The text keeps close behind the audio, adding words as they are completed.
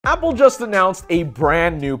Apple just announced a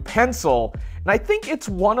brand new pencil, and I think it's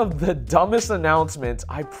one of the dumbest announcements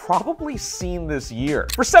I've probably seen this year.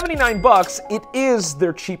 For 79 bucks, it is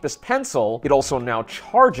their cheapest pencil. It also now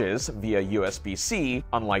charges via USB-C,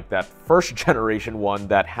 unlike that first generation one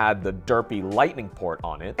that had the derpy lightning port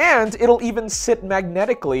on it. And it'll even sit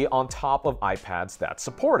magnetically on top of iPads that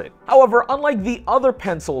support it. However, unlike the other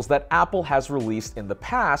pencils that Apple has released in the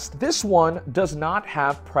past, this one does not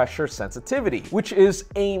have pressure sensitivity, which is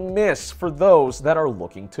a miss for those that are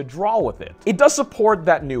looking to draw with it. It does support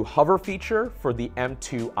that new hover feature for the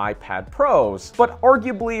M2 iPad Pros, but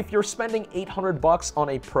arguably if you're spending 800 bucks on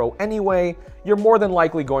a Pro anyway, you're more than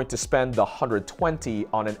likely going to spend the 120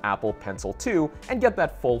 on an Apple Pencil 2 and get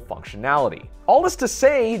that full functionality. All this to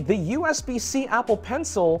say, the USB-C Apple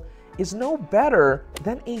Pencil is no better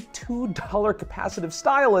than a $2 capacitive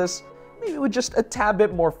stylus, maybe with just a tad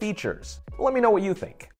bit more features. Let me know what you think.